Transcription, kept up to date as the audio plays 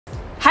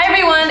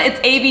it's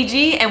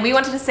ABG, and we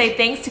wanted to say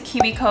thanks to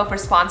KiwiCo for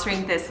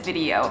sponsoring this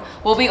video.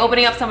 We'll be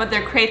opening up some of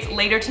their crates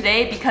later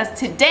today because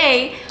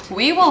today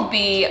we will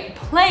be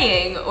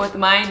playing with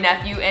my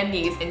nephew and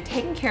niece and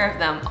taking care of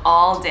them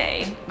all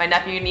day. My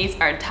nephew and niece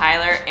are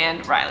Tyler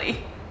and Riley.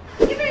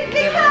 Give me a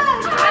big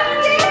hug!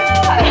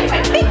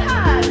 Yeah! Big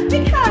hug!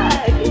 Big hug!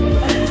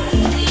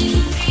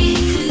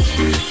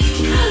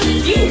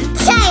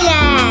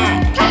 Tyler!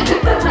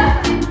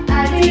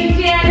 Here you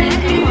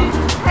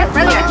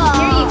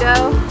go.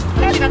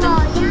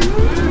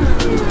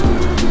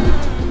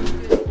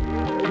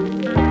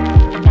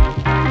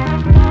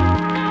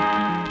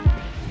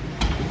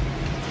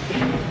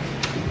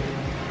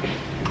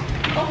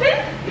 Open?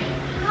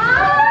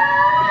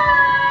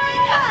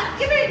 Hi!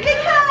 Give me a big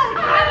hug!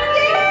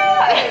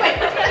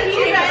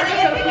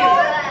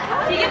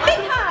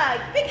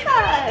 Big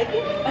hug!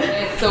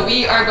 So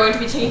we are going to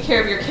be taking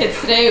care of your kids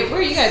today. Where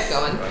are you guys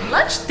going?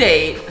 Lunch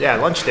date. Yeah,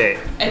 lunch date.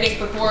 I think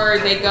before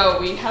they go,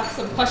 we have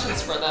some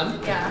questions for them.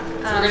 Yeah.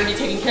 So we're going to be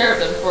taking care of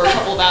them for a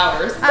couple of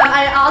hours.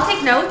 I'll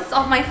take notes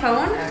off my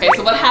phone. Okay,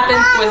 so what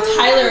happens when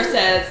Tyler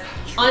says,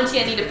 Auntie,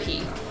 I need to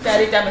pee?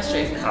 Daddy,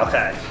 demonstrate.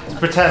 Okay.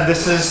 Pretend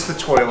this is the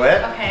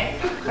toilet. Okay.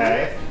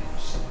 Okay.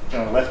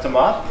 Gonna lift him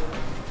up.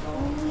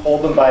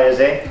 Hold him by his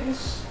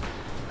ankles.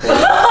 Switch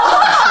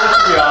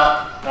me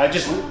off. I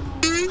just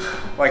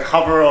like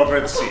hover over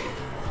the seat.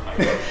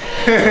 Alright,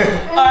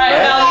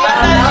 Mel, you got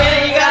that?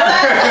 Janet, you got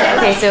that?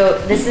 Okay, so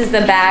this is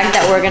the bag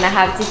that we're gonna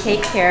have to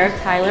take care of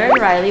Tyler and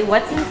Riley.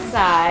 What's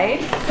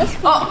inside? That's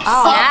for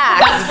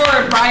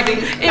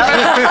bribing.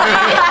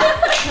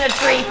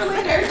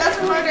 That's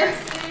for orders.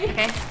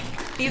 Okay.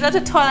 These are the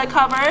toilet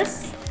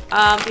covers.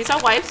 These are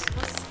wipes.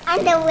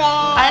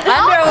 Underwear.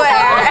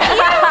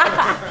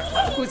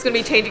 Who's gonna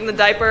be changing the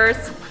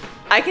diapers?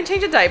 I can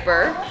change a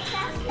diaper.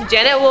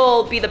 Janet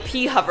will be the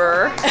pee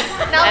hover.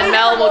 And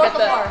Mel will get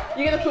the...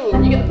 You get the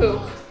poo. You get the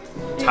poo.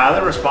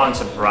 Tyler responds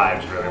to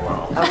bribes really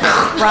well.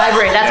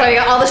 Bribery. That's why you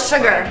got all the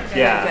sugar.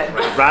 Yeah.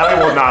 Riley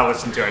will not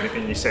listen to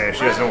anything you say if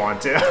she doesn't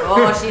want to.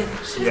 Oh, she's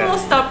A little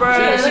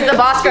stubborn. she's the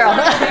boss girl.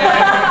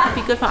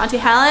 Be good for Auntie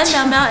Helen,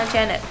 Mel, and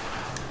Janet.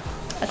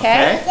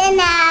 Okay? Okay?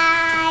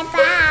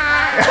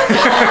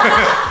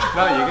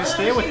 No, you can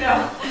stay with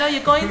them. No,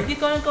 you're going to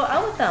go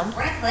out with them.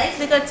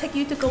 They're gonna take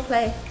you to go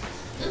play.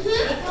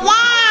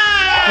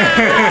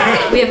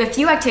 We have a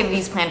few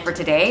activities planned for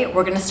today.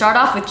 We're gonna start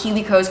off with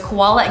KiwiCo's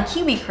koala and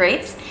kiwi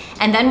crates,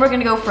 and then we're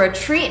gonna go for a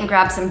treat and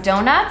grab some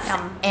donuts,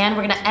 and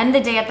we're gonna end the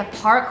day at the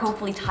park,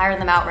 hopefully tire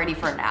them out, ready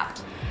for a nap.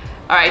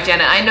 All right,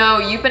 Janet, I know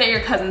you've been at your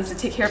cousin's to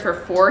take care of her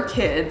 4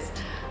 kids.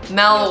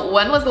 Mel,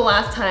 when was the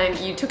last time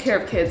you took care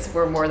of kids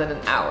for more than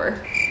an hour?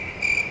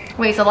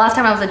 Wait, so last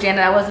time I was with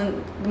Janet, I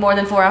wasn't more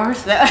than 4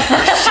 hours? That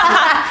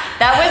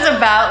was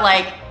about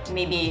like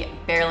maybe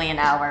barely an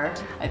hour,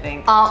 I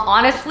think.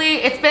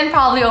 Honestly, it's been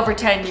probably over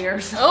 10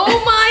 years. Oh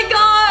my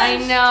gosh! I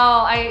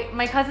know.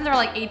 My cousins are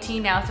like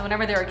 18 now, so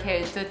whenever they were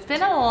kids, so it's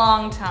been a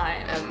long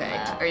time. Okay,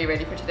 are you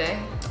ready for today?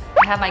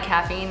 I have my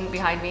caffeine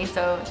behind me,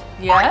 so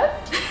yes.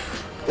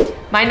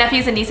 My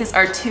nephews and nieces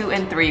are 2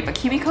 and 3, but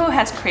KiwiCo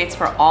has crates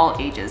for all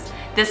ages.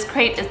 This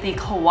crate is the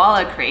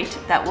koala crate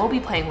that we'll be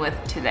playing with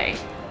today.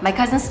 My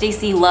cousin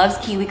Stacy loves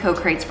KiwiCo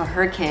crates for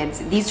her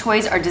kids. These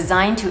toys are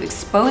designed to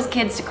expose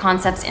kids to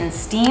concepts in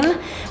STEAM,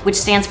 which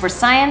stands for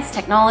science,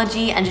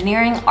 technology,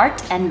 engineering,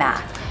 art, and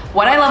math.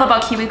 What I love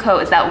about KiwiCo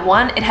is that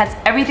 1, it has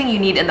everything you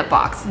need in the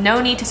box. No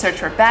need to search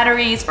for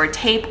batteries or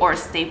tape or a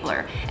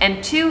stapler.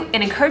 And 2,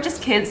 it encourages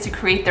kids to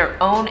create their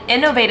own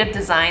innovative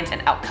designs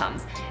and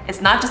outcomes.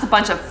 It's not just a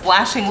bunch of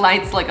flashing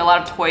lights like a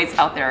lot of toys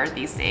out there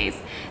these days.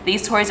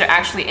 These toys are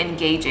actually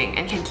engaging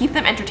and can keep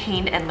them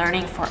entertained and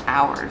learning for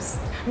hours.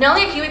 Not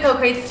only are KiwiCo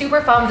crates super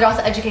fun, but they're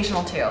also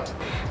educational too.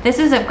 This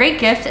is a great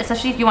gift,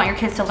 especially if you want your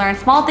kids to learn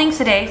small things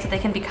today so they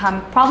can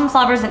become problem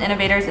solvers and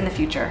innovators in the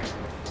future.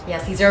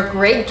 Yes, these are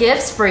great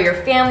gifts for your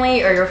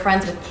family or your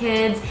friends with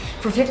kids.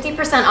 For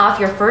 50% off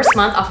your first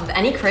month off of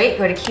any crate,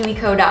 go to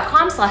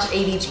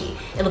kiwico.com/ABG.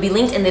 It'll be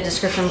linked in the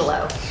description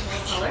below.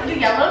 Do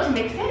yellow to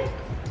mix it?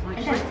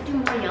 Let's do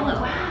more yellow.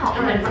 Wow,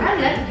 and then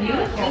that's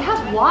beautiful. We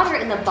have water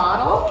in the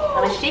bottle.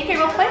 I'm gonna shake it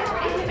real quick.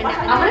 And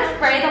I'm gonna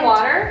spray the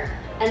water,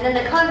 and then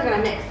the colors are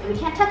gonna mix. And we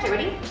can't touch it,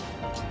 ready?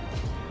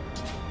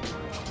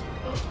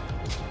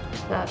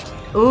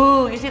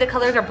 Ooh, you see the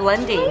colors are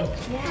blending.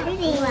 Yeah.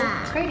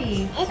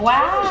 Pretty.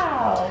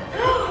 Wow.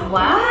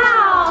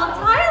 Wow,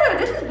 Tyler,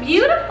 this is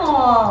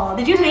beautiful.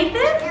 Did you make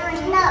this?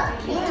 No.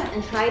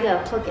 And try to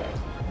hook it.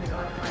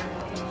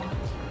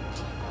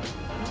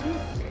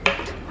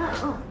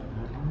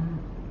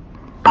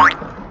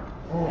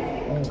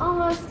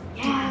 Almost.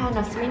 Yeah,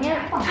 now swing it.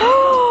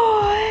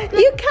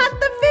 You caught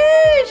the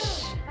fish!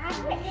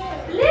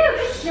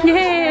 Luke!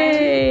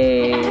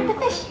 Yay! I got the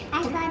fish. I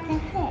got the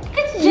fish.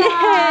 Good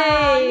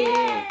Yay!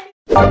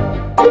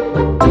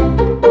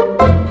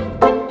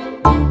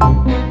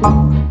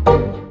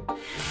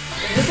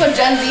 Is this what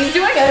Gen Z's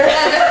doing?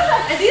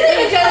 Is he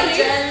like Gen Z?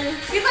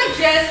 He's like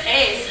Gen A,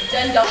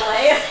 Gen double A.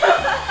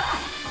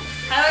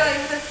 How do I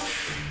like this?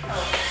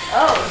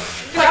 Oh.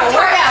 It's like a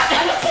workout.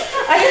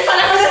 I just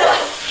thought I was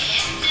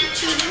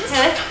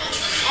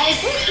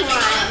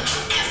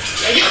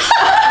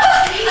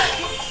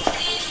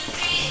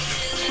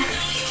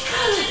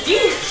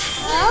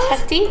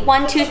Think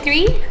 1, 2,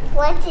 3.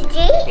 1, 2, 3.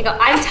 There you go.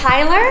 I'm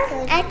Tyler.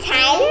 I'm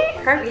Tyler.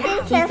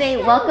 Perfect. You say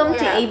welcome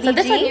to ABG. So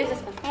this one uses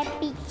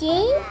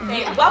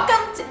ABG.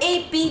 Welcome to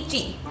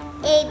ABG,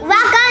 Welcome to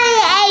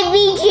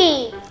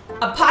ABG.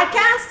 a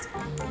podcast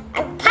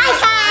A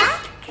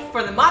podcast.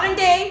 for the modern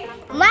day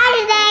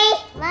Modern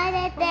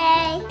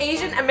day.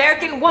 Asian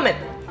American woman.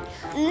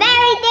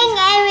 American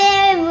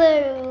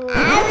Modern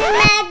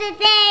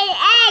day.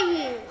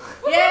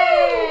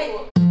 Yay!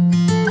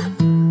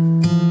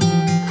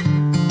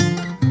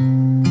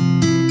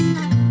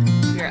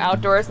 We're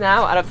outdoors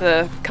now, out of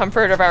the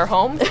comfort of our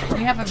homes.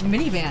 We have a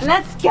minivan.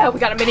 Let's go. We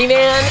got a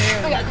minivan.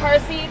 We got car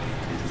seats.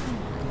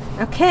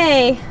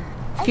 Okay.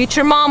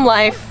 Future mom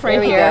life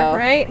right here, go.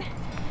 right?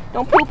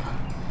 Don't poop.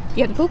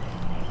 You have to poop?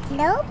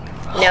 Nope.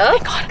 No? Oh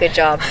my God, good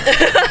job.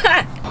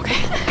 Okay.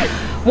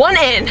 One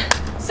in.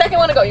 Second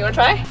one to go. You want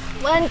to try?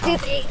 1, 2,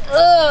 3.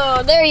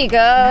 Oh, there you go.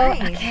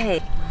 Nice.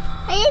 Okay.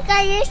 You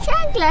got your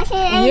sunglasses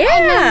and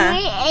Yeah.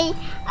 and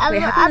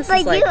Wait, how come this is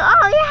but like- you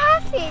all you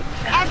have to.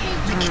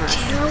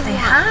 Say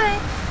hi.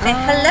 Say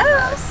hello.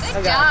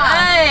 Good job.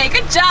 Hey,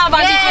 good job,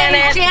 Auntie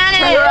Janet. Janet.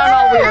 Turn around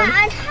all weird.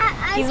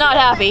 He's not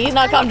happy. He's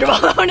not comfortable.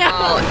 Oh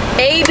no.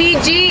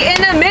 ABG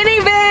in a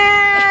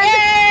minivan.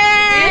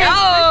 Yay! Yo.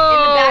 In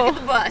the back of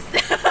the bus.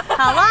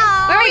 Hello.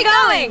 Where are we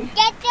going?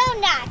 Get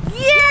donuts.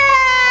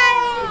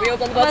 Yay!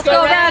 Wheels on the bus Let's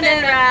go round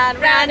and round,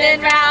 round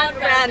and round,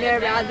 round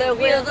and round. The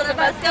wheels on the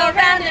bus go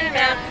round and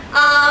round,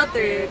 all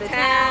through the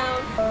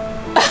town.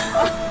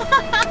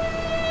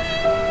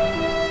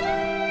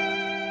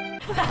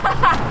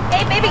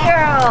 Hey, baby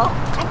girl.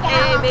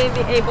 Hey,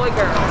 boy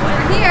girl.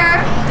 We're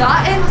here,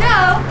 Dot and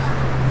Doe.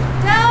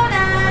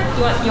 Donuts.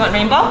 You want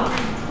rainbow?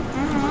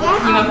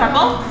 You want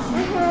purple?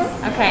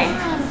 Okay.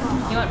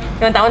 You want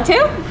that one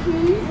too?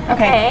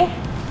 Okay.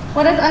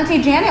 What does Auntie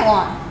Janet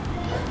want?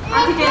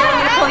 Auntie Janet, want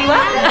me to pull you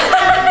up?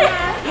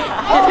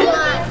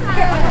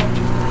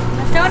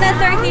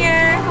 Donuts are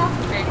here.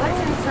 What's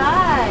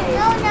inside?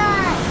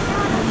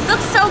 Donuts.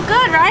 Looks so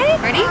good, right?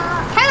 Ready?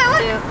 Tyler,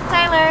 look.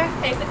 Tyler.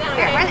 Okay, sit down.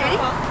 Here, okay? Riley, ready?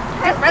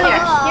 Riley,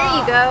 here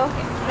you go.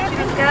 Here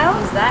you go.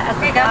 Use that as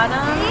the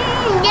bottom.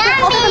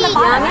 Hold it from the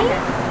bottom. Yummy.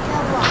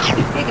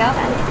 Here you go.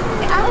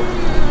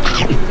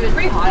 Dude, it's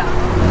pretty hot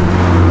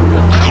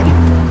out.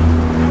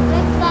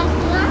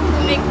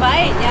 Big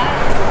bite,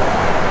 yeah.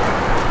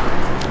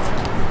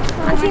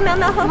 Auntie Mel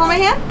Mel, hold my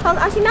hand. Hold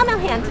Auntie Mel Mel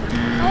hand.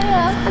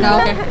 No.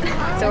 Okay.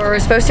 So we're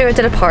supposed to go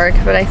to the park,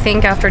 but I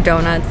think after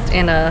donuts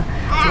and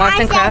arts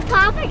and craft.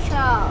 Paw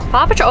Patrol.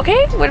 Paw Patrol.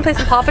 Okay, we're gonna play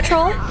some Paw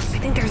Patrol. I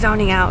think they're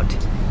zoning out.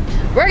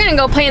 We're gonna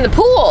go play in the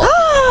pool.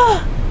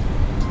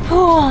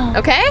 Pool.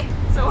 Okay.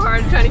 So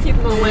hard trying to keep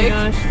them awake.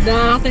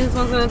 No, I think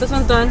this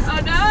one's done. Oh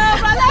no,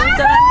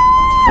 brother!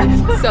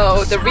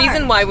 So the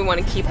reason why we want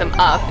to keep them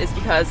up is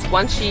because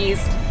once she's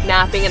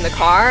napping in the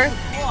car,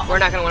 we're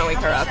not going to want to wake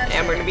her up,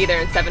 and we're going to be there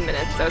in 7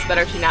 minutes, so it's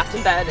better if she naps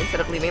in bed instead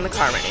of leaving the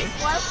car running.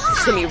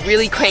 She's going to be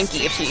really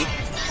cranky if she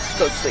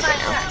goes to sleep right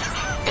now,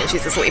 and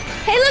she's asleep.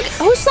 Hey look,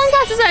 whose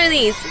sunglasses are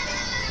these?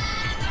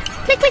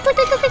 Click, click, click,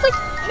 click, click, click, click.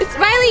 It's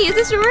Riley, is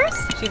this yours?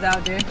 She's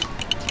out, dude.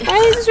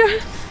 Riley, is this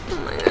yours? Oh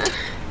my god.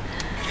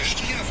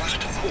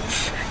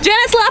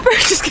 Janet Slapper,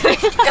 just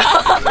kidding.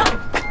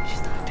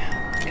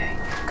 Okay.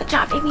 Good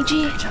job, ABG.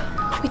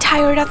 We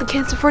tired out the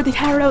kids before they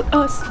tired out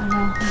us. I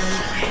know.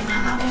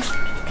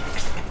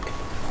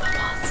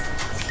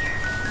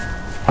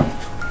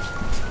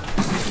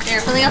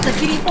 They're filling out the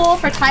kiddie pool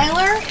for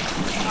Tyler.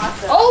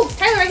 Awesome. Oh,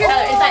 Tyler, right here.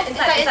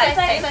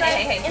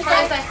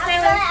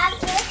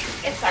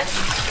 Inside.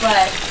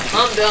 But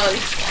I'm done.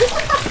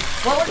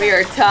 We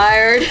are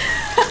tired.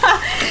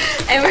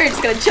 And we're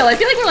just gonna chill. I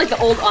feel like we're like the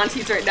old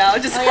aunties right now.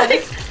 Just like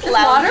This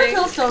water lounging.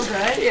 feels so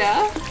good.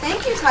 Yeah.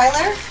 Thank you,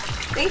 Tyler.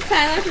 Thanks,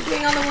 Tyler, for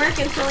doing all the work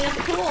and filling up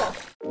the pool.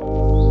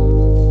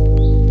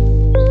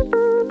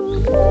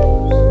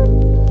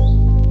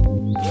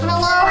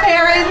 Hello,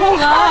 parents.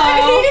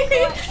 Hello.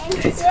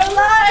 You're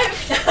alive.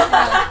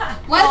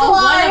 One's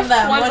alive.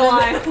 One's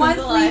alive.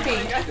 One's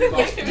sleeping.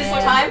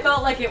 Time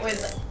felt like it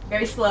was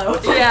very slow.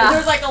 Yeah. There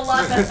was like a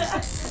lot of.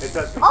 It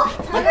does. Oh,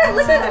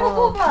 look at the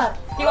whole pot.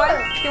 Do you want a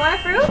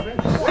fruit?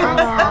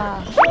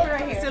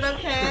 Is it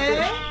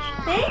okay?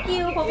 Thank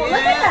you. Look at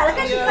that. Look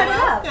how she cut it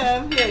up.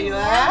 Welcome. Here you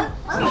are.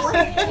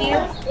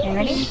 You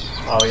ready?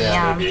 Oh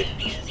yeah, maybe.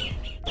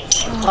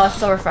 Oh, it's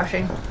so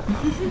refreshing.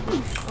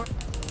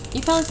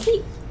 You fell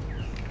asleep.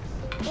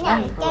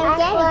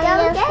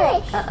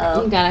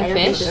 Uh-oh. You got a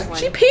fish?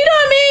 She peed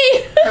on me!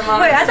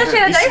 Wait, I thought she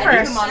had a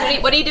diaper.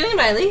 What are you doing,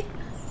 Riley?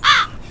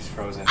 She's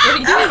frozen. What are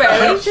you doing,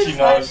 Riley? She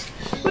knows.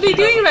 What are you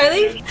doing,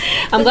 Riley?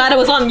 I'm glad it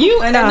was on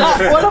you and not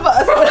one of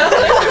us.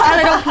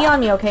 Tyler, don't pee on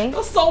me, okay? It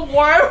was so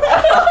warm.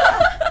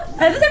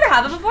 Has this ever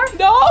happened before?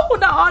 No,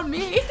 not on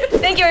me.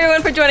 Thank you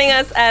everyone for joining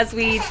us as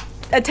we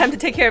attempt to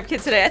take care of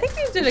kids today. I think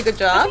we did a good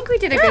job. I think we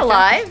did a good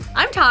job.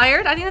 I'm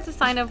tired. I think that's a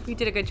sign of we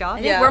did a good job.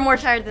 I think we're more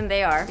tired than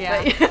they are. Yeah.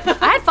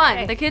 I had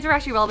fun. The kids were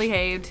actually well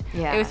behaved.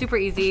 Yeah. It was super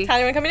easy. Tyler,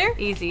 you want to come in here?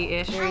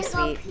 Easy-ish. Very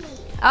sweet.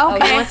 Oh, Oh,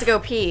 he wants to go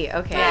pee.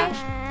 Okay.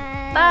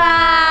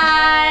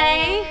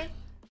 Bye.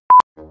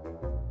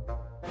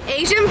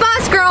 Asian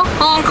bus girl.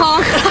 Hong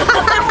Kong.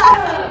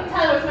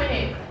 Tyler, what's my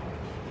name?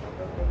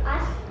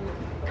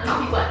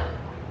 What?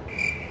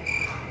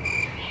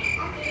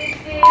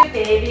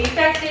 Baby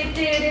shark, do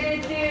do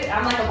do do.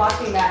 I'm like a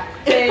boxing mat.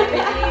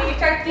 Baby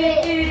shark, do do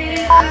do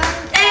do.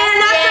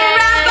 And that's a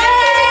wrap up.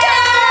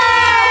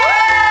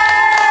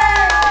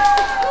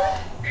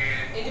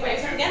 Did you buy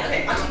yourself again?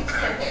 Okay, watch you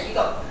stand there. You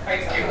go.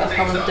 Alright, so you go.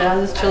 Comes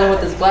down, just chilling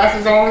with his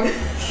glasses on.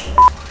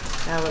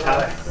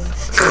 Tyler.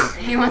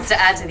 He wants to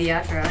add to the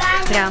outro.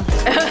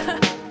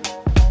 Yeah.